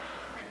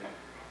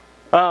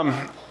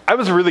I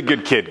was a really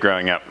good kid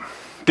growing up.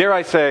 Dare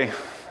I say,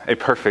 a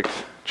perfect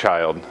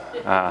child.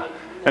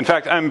 In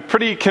fact, I'm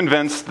pretty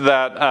convinced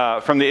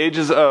that from the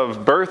ages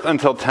of birth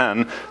until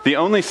 10, the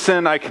only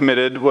sin I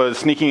committed was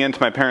sneaking into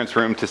my parents'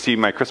 room to see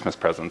my Christmas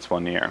presents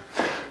one year.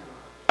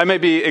 I may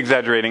be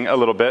exaggerating a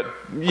little bit,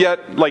 yet,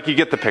 you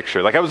get the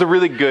picture. I was a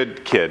really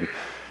good kid.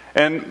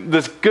 And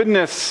this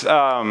goodness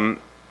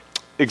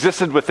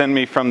existed within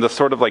me from the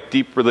sort of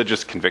deep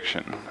religious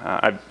conviction.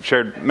 I've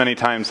shared many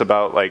times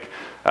about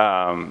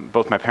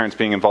both my parents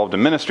being involved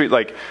in ministry.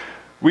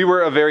 We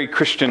were a very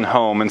Christian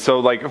home, and so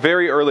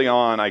very early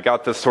on I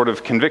got this sort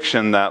of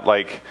conviction that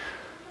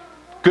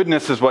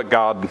goodness is what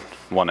God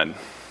wanted.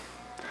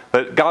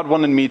 That God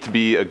wanted me to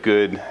be a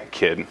good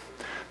kid.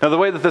 Now the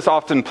way that this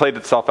often played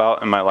itself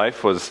out in my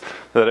life was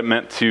that it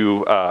meant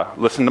to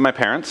listen to my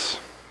parents,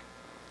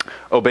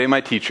 obey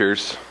my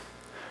teachers,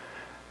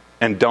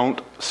 and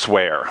don't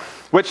swear.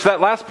 Which,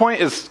 that last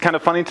point is kind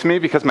of funny to me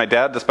because my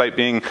dad, despite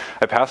being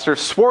a pastor,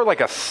 swore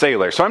like a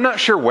sailor. So I'm not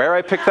sure where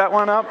I picked that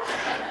one up.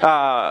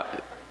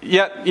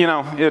 Yet,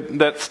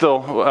 that still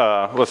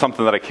was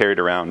something that I carried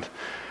around.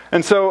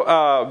 And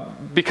so,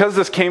 because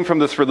this came from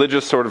this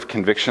religious sort of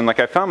conviction,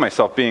 I found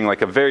myself being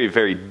a very,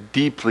 very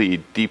deeply,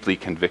 deeply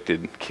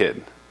convicted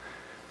kid.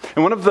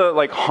 And one of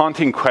the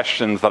haunting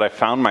questions that I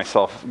found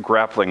myself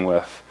grappling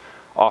with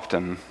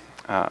often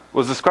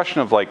was this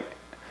question of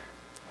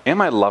am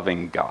I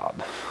loving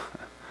God?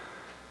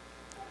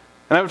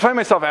 And I would find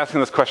myself asking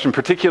this question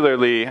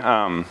particularly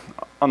on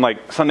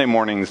Sunday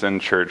mornings in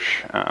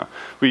church.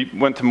 We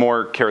went to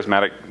more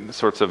charismatic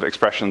sorts of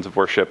expressions of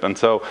worship, and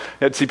so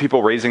I'd see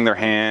people raising their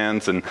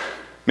hands and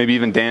maybe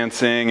even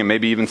dancing and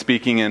maybe even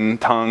speaking in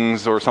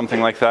tongues or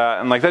something like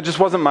that. And that just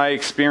wasn't my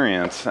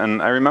experience.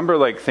 And I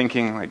remember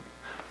thinking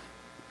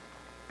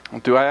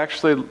do I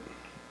actually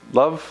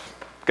love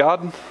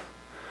God?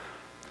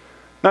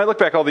 Now I look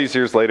back all these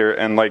years later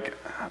and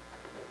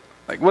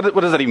what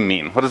does that even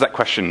mean? What does that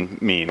question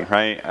mean,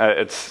 right?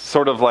 It's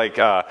sort of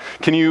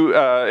can you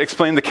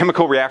explain the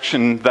chemical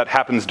reaction that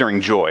happens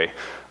during joy?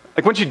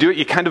 Once you do it,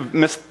 you kind of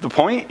miss the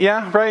point,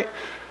 yeah, right?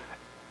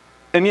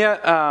 And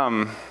yet,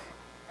 I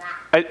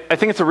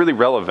think it's a really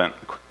relevant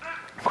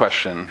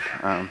question.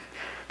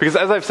 Because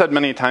as I've said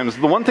many times,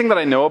 the one thing that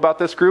I know about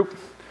this group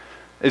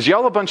is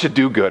y'all a bunch of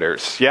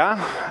do-gooders, yeah?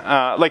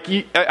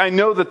 I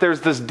know that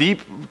there's this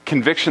deep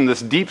conviction,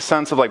 this deep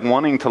sense of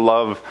wanting to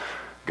love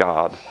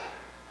God.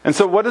 And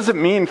so what does it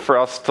mean for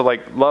us to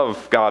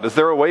love God? Is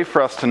there a way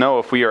for us to know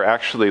if we are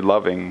actually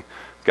loving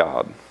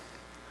God?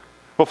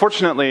 Well,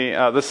 fortunately,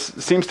 this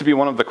seems to be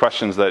one of the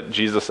questions that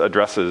Jesus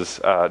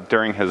addresses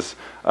during his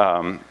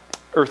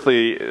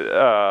earthly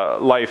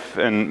life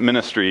and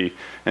ministry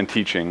and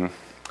teaching.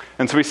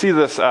 And so we see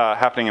this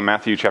happening in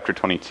Matthew chapter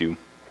 22.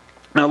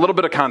 Now, a little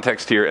bit of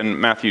context here in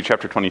Matthew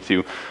chapter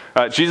 22.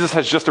 Jesus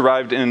has just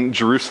arrived in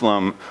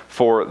Jerusalem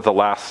for the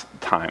last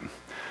time.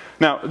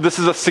 Now, this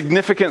is a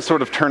significant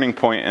sort of turning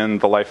point in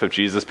the life of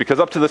Jesus,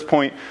 because up to this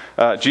point,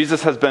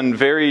 Jesus has been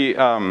very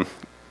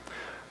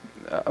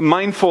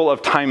mindful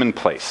of time and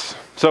place.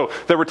 So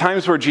there were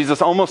times where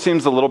Jesus almost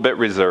seems a little bit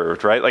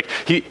reserved, right?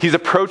 He's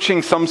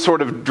approaching some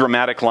sort of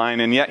dramatic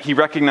line, and yet he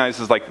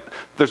recognizes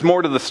there's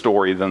more to the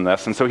story than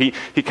this, and so he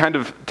kind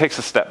of takes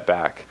a step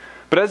back.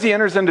 But as he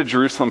enters into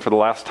Jerusalem for the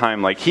last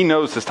time, he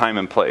knows his time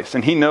and place,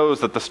 and he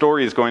knows that the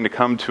story is going to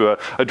come to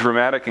a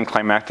dramatic and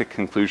climactic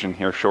conclusion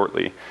here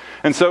shortly.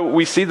 And so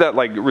we see that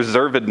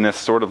reservedness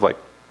sort of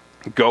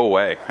go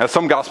away. As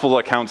some gospel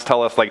accounts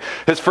tell us,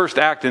 his first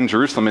act in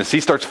Jerusalem is he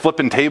starts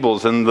flipping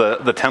tables in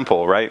the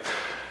temple, right?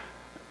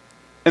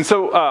 And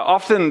so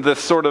often this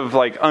sort of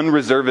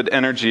unreserved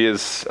energy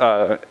is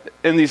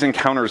in these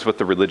encounters with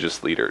the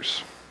religious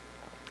leaders.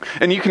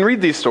 And you can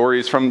read these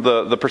stories from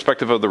the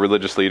perspective of the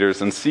religious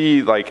leaders and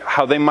see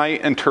how they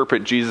might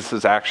interpret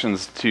Jesus'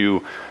 actions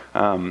to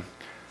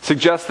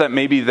suggest that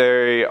maybe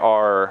they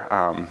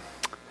are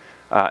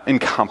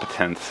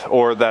incompetent,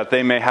 or that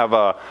they may have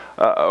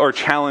or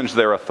challenge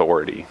their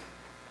authority.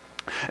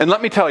 And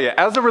let me tell you,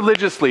 as a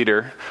religious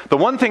leader, the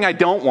one thing I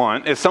don't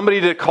want is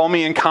somebody to call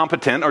me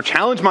incompetent or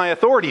challenge my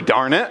authority,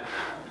 darn it,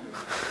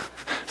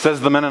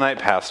 says the Mennonite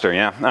pastor,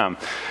 yeah.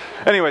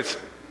 Anyways,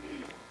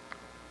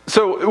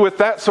 so with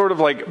that sort of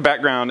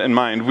background in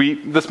mind,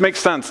 this makes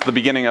sense, the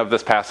beginning of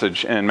this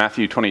passage in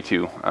Matthew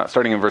 22,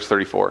 starting in verse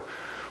 34.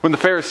 When the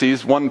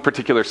Pharisees, one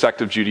particular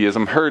sect of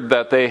Judaism, heard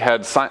that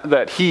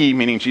that he,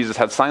 meaning Jesus,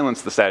 had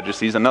silenced the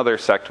Sadducees, another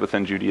sect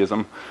within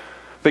Judaism,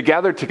 they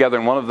gathered together,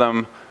 and one of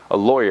them, a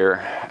lawyer,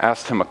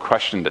 asked him a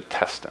question to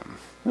test him.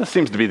 This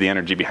seems to be the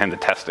energy behind the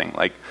testing.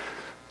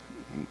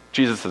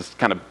 Jesus has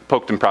kind of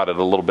poked and prodded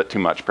a little bit too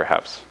much,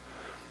 perhaps.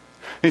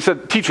 He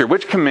said, "Teacher,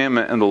 which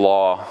commandment in the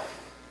law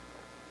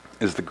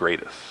is the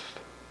greatest?"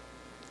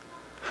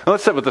 Now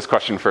let's sit with this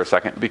question for a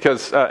second,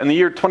 because in the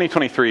year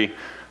 2023,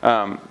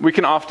 we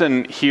can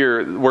often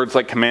hear words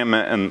like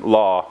commandment and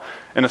law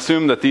and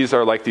assume that these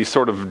are these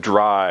sort of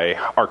dry,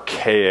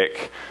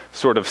 archaic,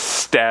 sort of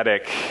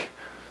static,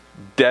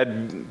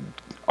 dead,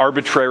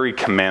 arbitrary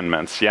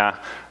commandments,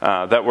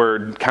 that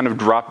were kind of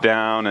dropped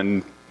down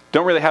and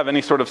don't really have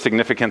any sort of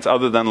significance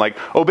other than like,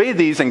 obey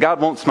these and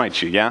God won't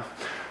smite you, yeah?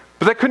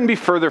 But that couldn't be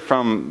further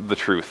from the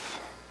truth.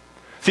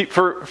 See,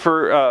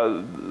 for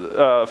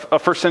a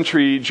first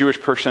century Jewish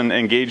person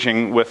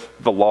engaging with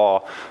the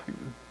law,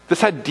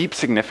 this had deep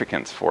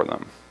significance for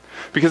them.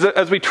 Because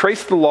as we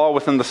trace the law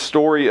within the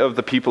story of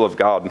the people of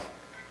God,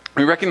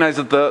 we recognize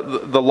that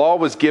the law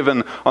was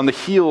given on the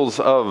heels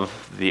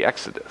of the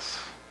Exodus.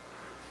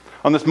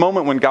 On this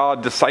moment when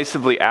God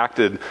decisively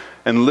acted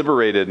and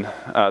liberated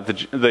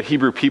the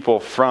Hebrew people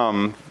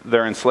from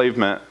their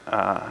enslavement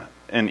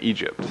in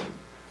Egypt.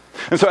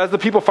 And so as the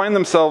people find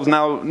themselves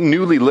now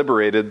newly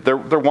liberated, they're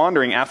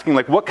wandering, asking,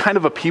 like, what kind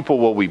of a people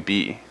will we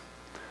be?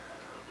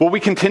 Will we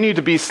continue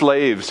to be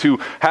slaves who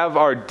have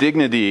our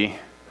dignity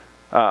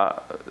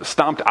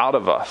stomped out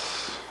of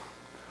us?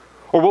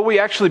 Or will we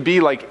actually be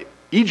like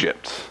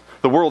Egypt,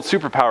 the world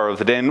superpower of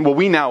the day, and will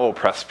we now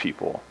oppress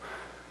people?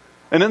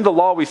 And in the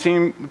law, we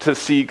seem to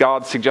see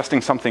God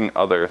suggesting something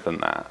other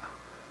than that.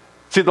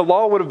 See, the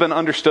law would have been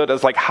understood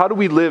as like, how do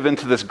we live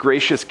into this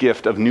gracious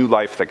gift of new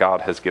life that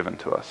God has given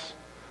to us?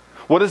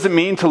 What does it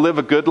mean to live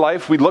a good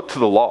life? We look to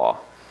the law.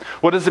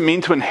 What does it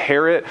mean to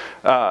inherit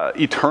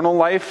eternal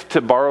life?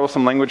 To borrow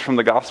some language from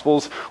the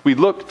Gospels, we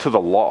look to the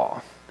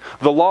law.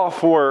 The law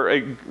for a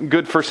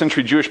good first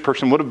century Jewish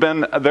person would have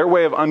been their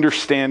way of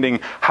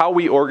understanding how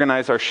we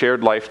organize our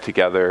shared life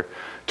together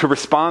to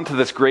respond to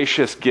this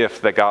gracious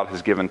gift that God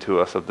has given to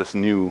us of this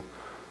new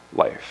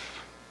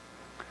life.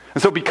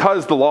 And so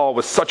because the law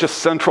was such a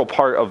central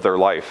part of their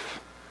life,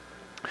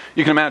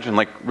 you can imagine,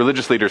 like,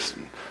 religious leaders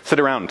sit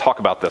around and talk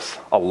about this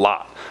a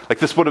lot. Like,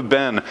 this would have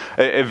been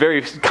a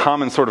very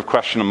common sort of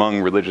question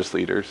among religious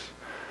leaders.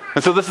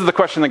 And so this is the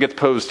question that gets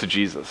posed to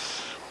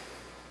Jesus.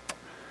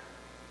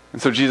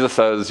 And so Jesus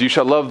says, you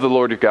shall love the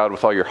Lord your God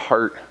with all your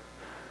heart,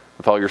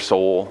 with all your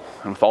soul,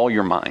 and with all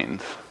your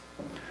mind.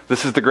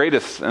 This is the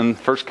greatest and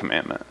first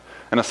commandment.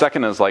 And a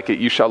second is like it,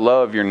 you shall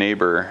love your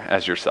neighbor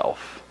as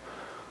yourself.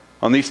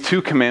 On these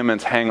two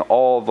commandments hang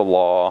all the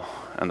law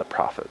and the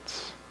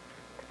prophets.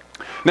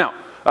 Now,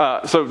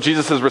 so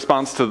Jesus'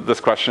 response to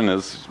this question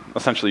is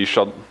essentially, you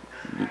shall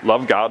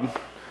love God,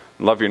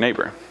 love your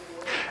neighbor.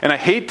 And I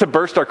hate to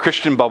burst our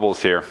Christian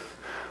bubbles here,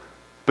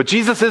 but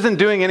Jesus isn't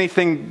doing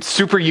anything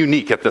super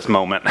unique at this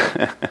moment.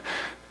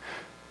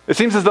 It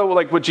seems as though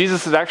like what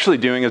Jesus is actually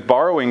doing is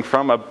borrowing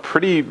from a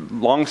pretty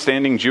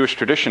long-standing Jewish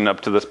tradition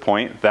up to this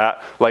point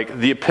that like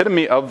the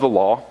epitome of the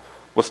law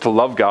was to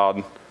love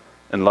God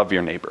and love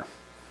your neighbor.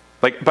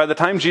 Like, by the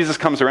time Jesus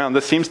comes around,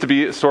 this seems to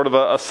be sort of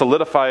a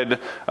solidified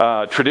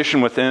tradition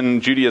within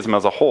Judaism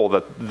as a whole,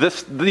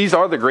 that these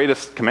are the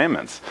greatest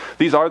commandments.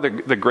 These are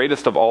the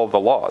greatest of all the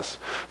laws.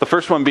 The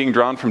first one being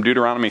drawn from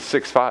Deuteronomy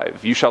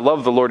 6:5. You shall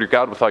love the Lord your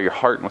God with all your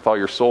heart and with all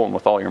your soul and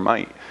with all your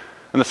might.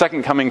 And the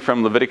second coming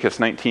from Leviticus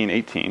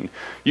 19:18.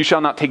 You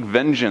shall not take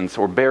vengeance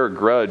or bear a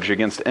grudge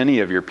against any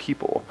of your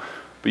people,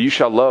 but you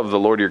shall love the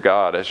Lord your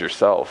God as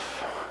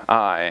yourself.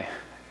 I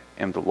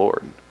am the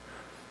Lord.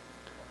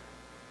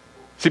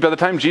 See, by the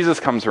time Jesus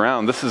comes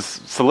around, this is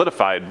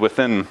solidified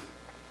within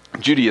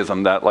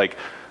Judaism that like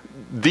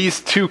these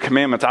two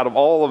commandments out of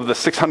all of the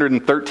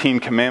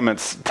 613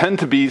 commandments tend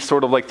to be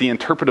sort of like the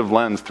interpretive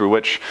lens through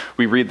which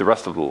we read the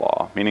rest of the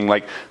law. Meaning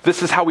like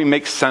this is how we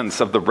make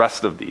sense of the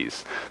rest of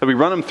these. That we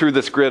run them through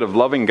this grid of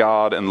loving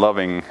God and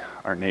loving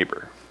our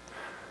neighbor.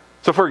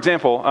 So for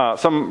example,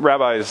 some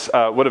rabbis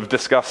would have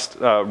discussed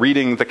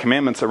reading the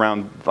commandments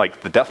around like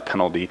the death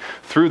penalty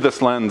through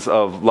this lens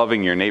of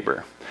loving your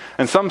neighbor.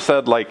 And some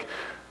said like,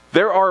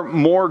 there are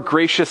more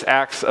gracious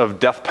acts of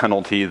death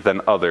penalty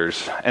than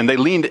others, and they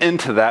leaned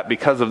into that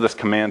because of this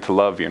command to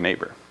love your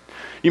neighbor.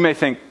 You may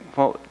think,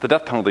 well, the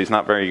death penalty is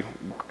not very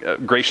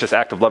gracious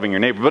act of loving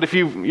your neighbor, but if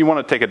you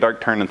want to take a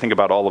dark turn and think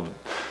about all of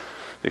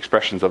the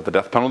expressions of the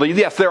death penalty,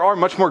 yes, there are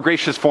much more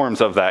gracious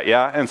forms of that,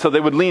 yeah? And so they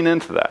would lean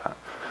into that.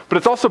 But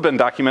it's also been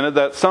documented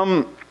that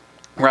some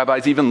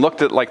rabbis even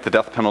looked at like the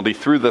death penalty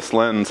through this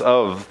lens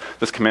of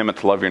this commandment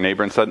to love your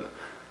neighbor and said,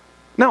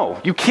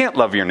 no, you can't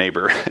love your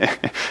neighbor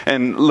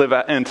and live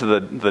into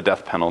the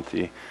death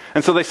penalty.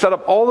 And so they set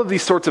up all of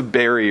these sorts of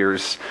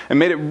barriers and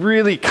made it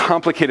really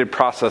complicated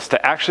process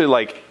to actually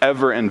like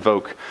ever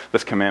invoke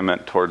this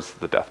commandment towards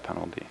the death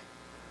penalty.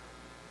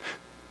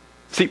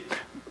 See,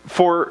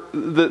 for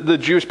the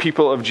Jewish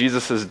people of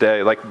Jesus'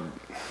 day, like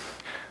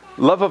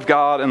love of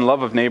God and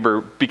love of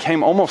neighbor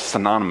became almost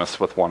synonymous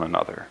with one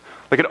another.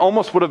 Like it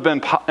almost would have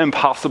been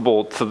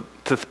impossible to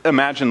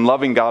imagine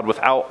loving God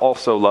without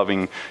also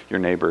loving your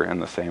neighbor in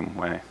the same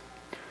way.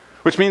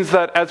 Which means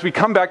that as we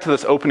come back to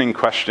this opening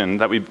question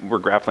that we're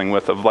grappling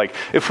with of like,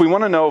 if we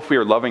want to know if we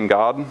are loving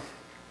God,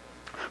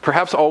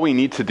 perhaps all we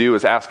need to do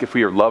is ask if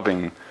we are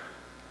loving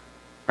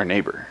our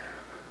neighbor.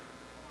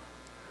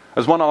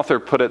 As one author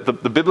put it,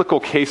 the biblical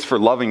case for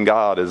loving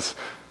God is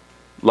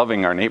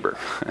loving our neighbor.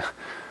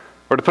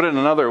 Or to put it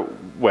another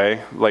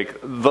way,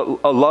 like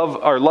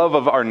our love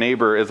of our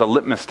neighbor is a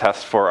litmus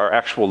test for our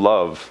actual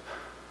love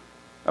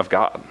of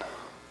God.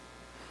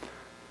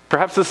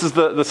 Perhaps this is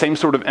the same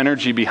sort of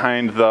energy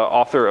behind the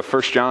author of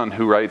 1 John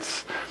who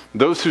writes,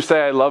 "Those who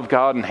say I love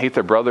God and hate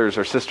their brothers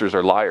or sisters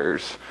are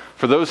liars.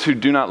 For those who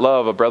do not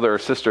love a brother or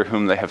sister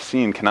whom they have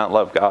seen cannot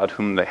love God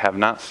whom they have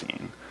not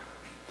seen."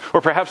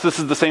 Or perhaps this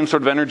is the same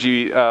sort of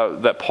energy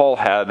that Paul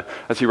had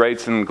as he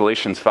writes in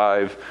Galatians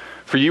 5,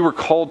 "For you were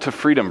called to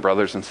freedom,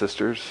 brothers and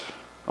sisters.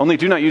 Only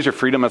do not use your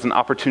freedom as an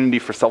opportunity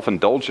for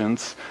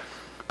self-indulgence,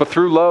 but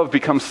through love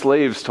become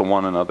slaves to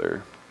one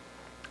another.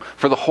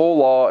 For the whole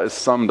law is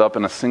summed up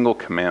in a single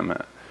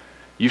commandment.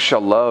 You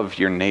shall love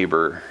your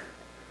neighbor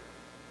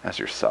as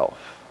yourself."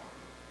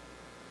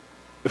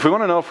 If we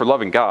want to know if we're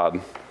loving God,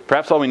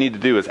 perhaps all we need to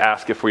do is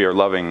ask if we are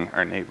loving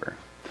our neighbor.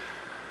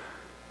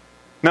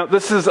 Now,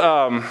 this is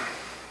the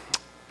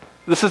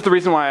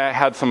reason why I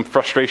had some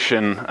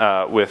frustration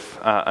with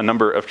a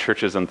number of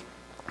churches in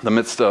the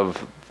midst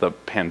of the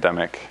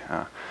pandemic.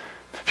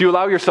 If you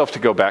allow yourself to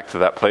go back to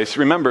that place,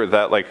 remember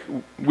that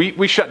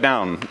we shut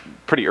down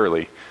pretty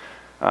early.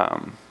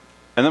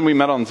 And then we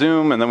met on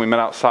Zoom, and then we met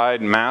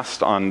outside,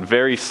 masked on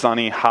very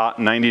sunny, hot,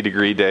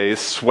 90-degree days,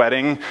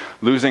 sweating,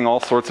 losing all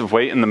sorts of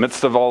weight in the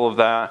midst of all of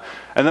that.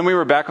 And then we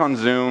were back on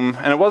Zoom,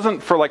 and it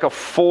wasn't for a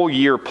full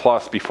year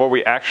plus before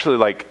we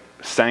actually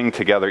sang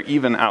together,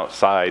 even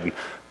outside,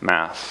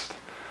 masked.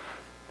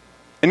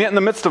 And yet in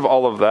the midst of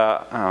all of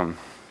that,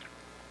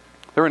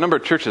 there were a number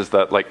of churches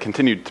that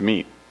continued to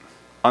meet,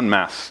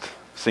 unmasked,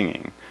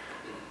 singing.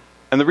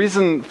 And the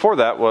reason for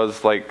that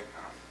was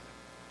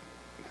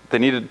they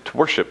needed to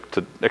worship,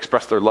 to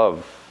express their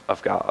love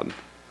of God.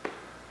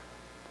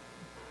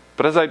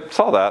 But as I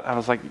saw that, I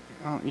was like,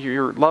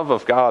 your love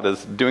of God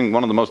is doing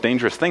one of the most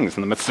dangerous things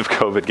in the midst of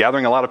COVID,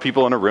 gathering a lot of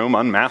people in a room,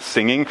 unmasked,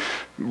 singing,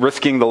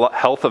 risking the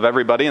health of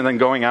everybody, and then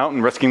going out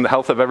and risking the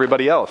health of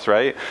everybody else,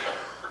 right?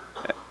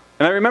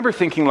 And I remember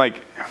thinking,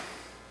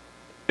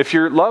 if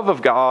your love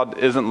of God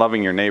isn't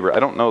loving your neighbor, I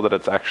don't know that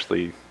it's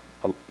actually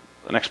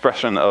an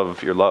expression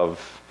of your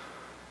love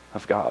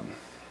of God.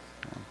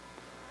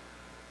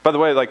 By the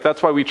way,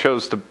 that's why we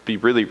chose to be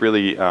really,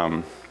 really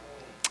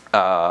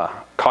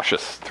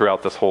cautious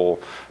throughout this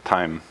whole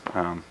time.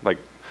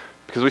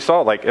 Because we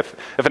saw, if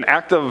an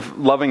act of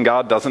loving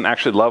God doesn't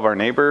actually love our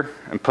neighbor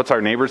and puts our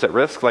neighbors at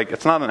risk,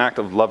 it's not an act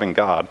of loving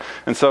God.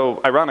 And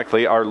so,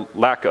 ironically, our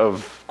lack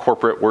of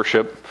corporate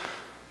worship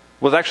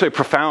was actually a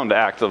profound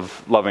act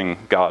of loving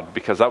God,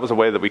 because that was a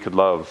way that we could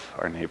love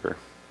our neighbor.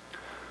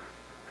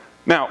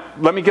 Now,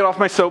 let me get off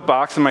my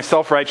soapbox and my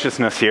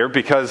self-righteousness here,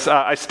 because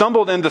I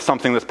stumbled into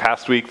something this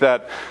past week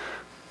that,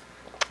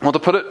 well, to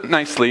put it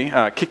nicely,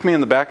 kicked me in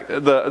the back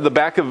of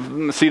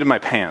the seat of my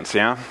pants,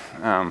 yeah?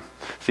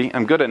 See,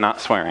 I'm good at not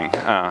swearing.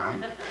 So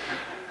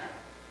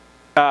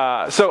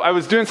I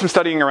was doing some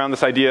studying around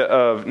this idea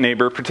of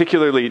neighbor,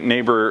 particularly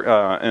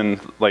neighbor in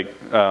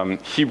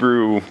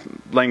Hebrew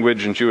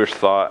language and Jewish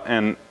thought,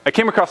 and I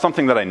came across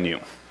something that I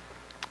knew.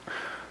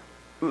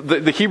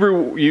 The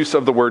Hebrew use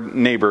of the word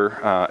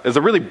neighbor is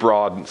a really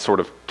broad sort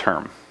of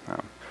term.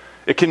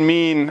 It can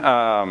mean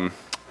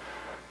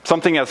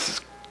something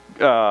as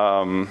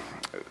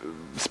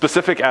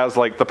specific as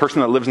the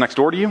person that lives next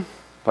door to you,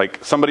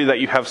 somebody that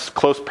you have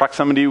close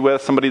proximity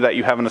with, somebody that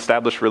you have an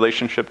established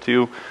relationship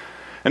to.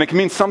 And it can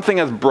mean something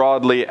as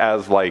broadly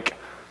as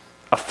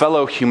a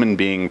fellow human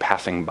being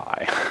passing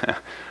by.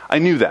 I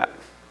knew that.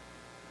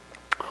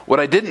 What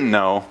I didn't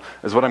know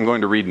is what I'm going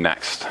to read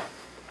next.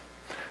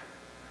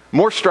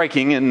 More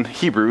striking in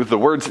Hebrew, the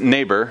words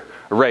neighbor,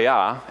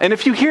 re'ah. And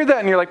if you hear that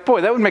and you're like,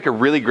 boy, that would make a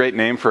really great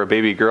name for a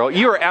baby girl,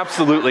 you are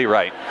absolutely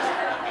right.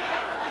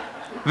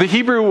 The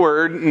Hebrew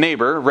word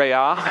neighbor,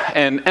 re'ah,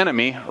 and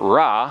enemy,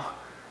 ra,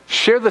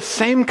 share the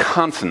same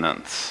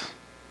consonants.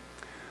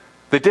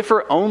 They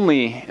differ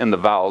only in the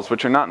vowels,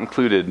 which are not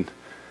included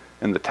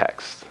in the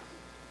text.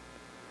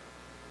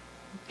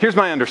 Here's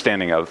my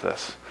understanding of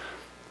this.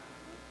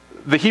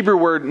 The Hebrew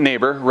word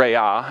neighbor,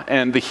 re'ah,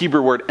 and the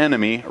Hebrew word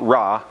enemy,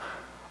 ra,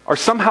 are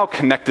somehow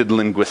connected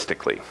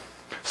linguistically.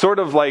 Sort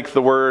of like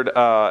the word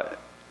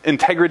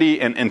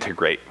integrity and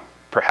integrate,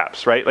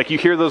 perhaps, right? You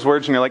hear those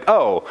words and you're like,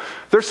 oh,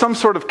 there's some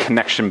sort of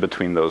connection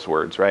between those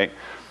words, right?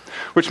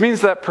 Which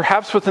means that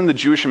perhaps within the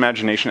Jewish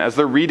imagination, as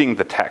they're reading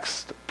the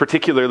text,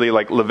 particularly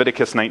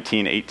Leviticus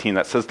 19:18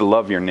 that says to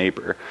love your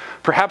neighbor,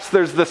 perhaps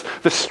there's this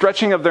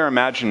stretching of their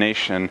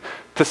imagination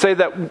to say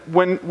that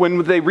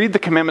when they read the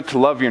commandment to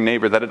love your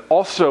neighbor, that it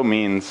also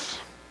means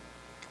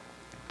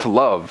to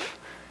love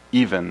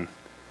even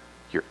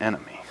your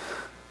enemy.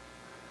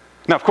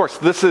 Now, of course,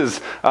 this is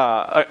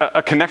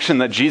a connection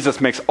that Jesus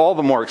makes all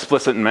the more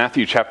explicit in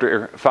Matthew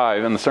chapter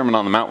 5 in the Sermon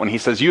on the Mount when he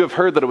says, "You have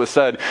heard that it was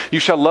said,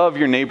 you shall love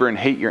your neighbor and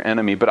hate your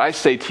enemy, but I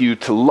say to you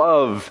to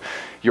love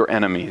your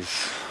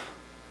enemies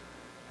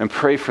and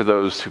pray for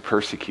those who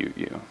persecute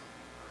you."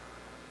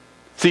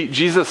 See,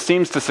 Jesus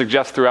seems to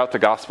suggest throughout the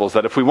Gospels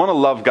that if we want to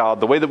love God,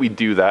 the way that we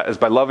do that is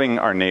by loving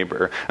our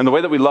neighbor. And the way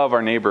that we love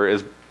our neighbor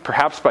is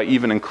perhaps by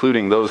even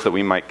including those that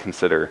we might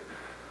consider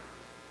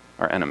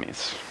our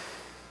enemies.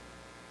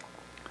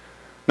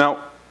 Now,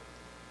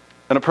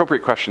 an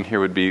appropriate question here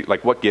would be,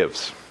 what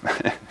gives?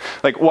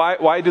 Like,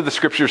 why do the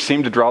scriptures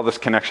seem to draw this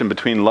connection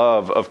between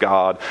love of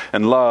God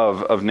and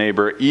love of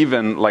neighbor,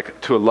 even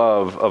like to a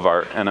love of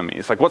our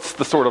enemies? Like, what's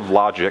the sort of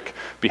logic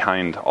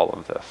behind all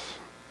of this?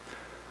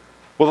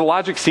 Well, the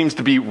logic seems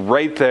to be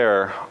right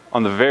there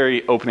on the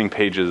very opening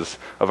pages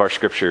of our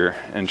scripture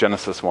in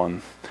Genesis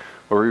 1,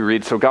 where we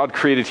read, "So God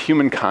created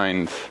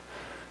humankind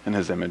in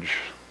his image.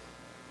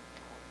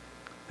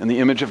 In the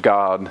image of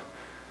God,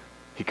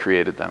 he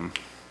created them.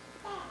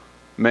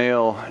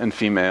 Male and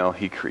female,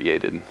 he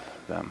created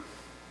them."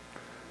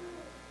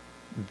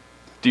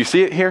 Do you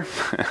see it here?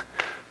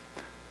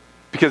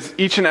 Because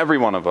each and every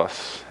one of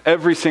us,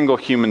 every single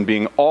human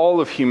being,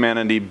 all of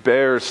humanity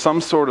bears some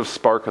sort of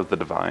spark of the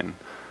divine,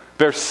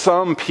 bears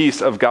some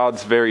piece of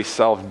God's very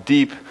self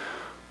deep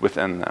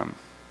within them.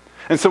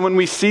 And so when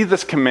we see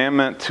this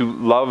commandment to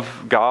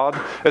love God,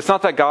 it's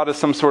not that God is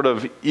some sort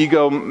of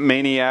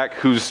egomaniac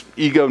whose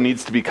ego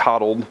needs to be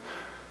coddled,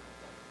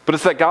 but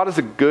it's that God is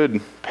a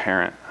good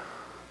parent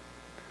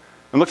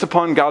and looks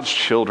upon God's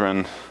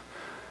children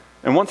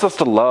and wants us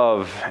to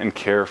love and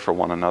care for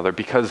one another,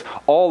 because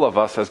all of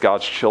us as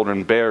God's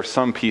children bear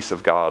some piece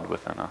of God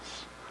within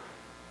us.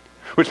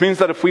 Which means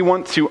that if we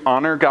want to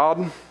honor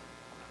God,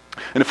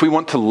 and if we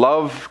want to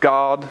love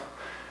God,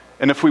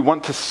 and if we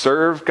want to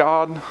serve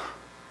God,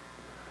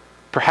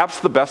 perhaps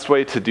the best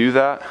way to do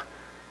that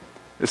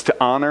is to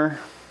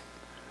honor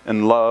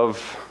and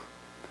love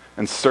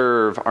and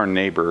serve our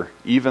neighbor,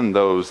 even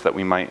those that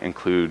we might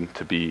include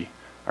to be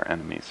our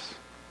enemies.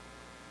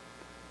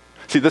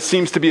 See, this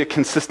seems to be a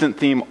consistent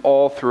theme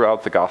all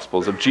throughout the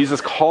Gospels of Jesus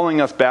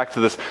calling us back to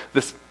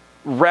this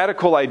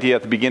radical idea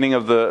at the beginning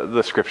of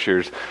the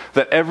Scriptures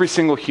that every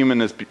single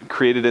human is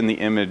created in the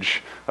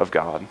image of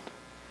God.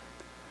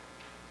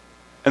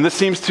 And this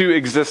seems to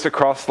exist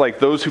across like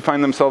those who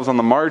find themselves on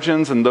the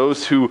margins and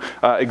those who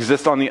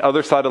exist on the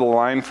other side of the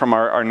line from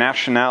our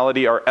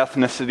nationality, our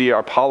ethnicity,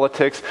 our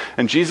politics.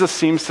 And Jesus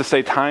seems to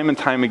say time and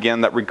time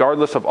again that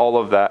regardless of all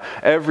of that,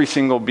 every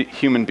single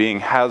human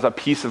being has a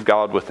piece of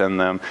God within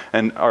them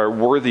and are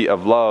worthy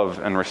of love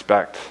and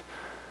respect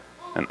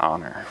and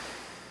honor.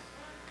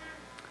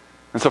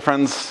 And so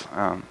friends,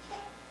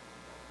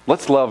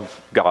 let's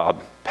love God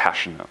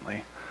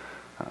passionately.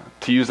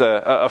 To use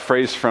a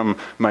phrase from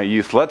my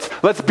youth,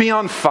 let's be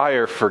on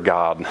fire for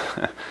God.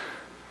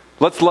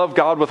 Let's love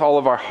God with all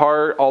of our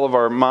heart, all of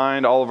our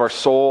mind, all of our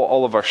soul,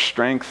 all of our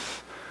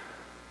strength.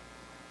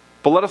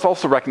 But let us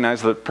also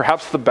recognize that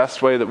perhaps the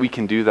best way that we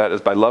can do that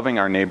is by loving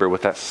our neighbor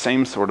with that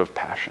same sort of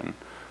passion.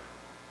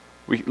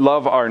 We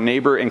love our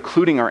neighbor,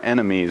 including our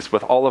enemies,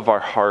 with all of our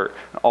heart,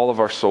 all of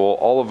our soul,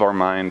 all of our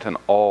mind, and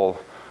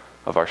all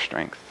of our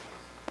strength.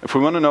 If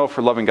we want to know if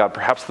we're loving God,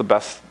 perhaps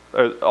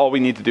all we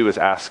need to do is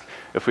ask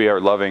if we are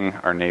loving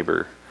our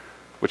neighbor,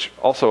 which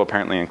also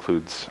apparently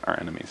includes our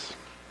enemies.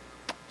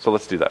 So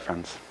let's do that,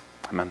 friends.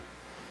 Amen.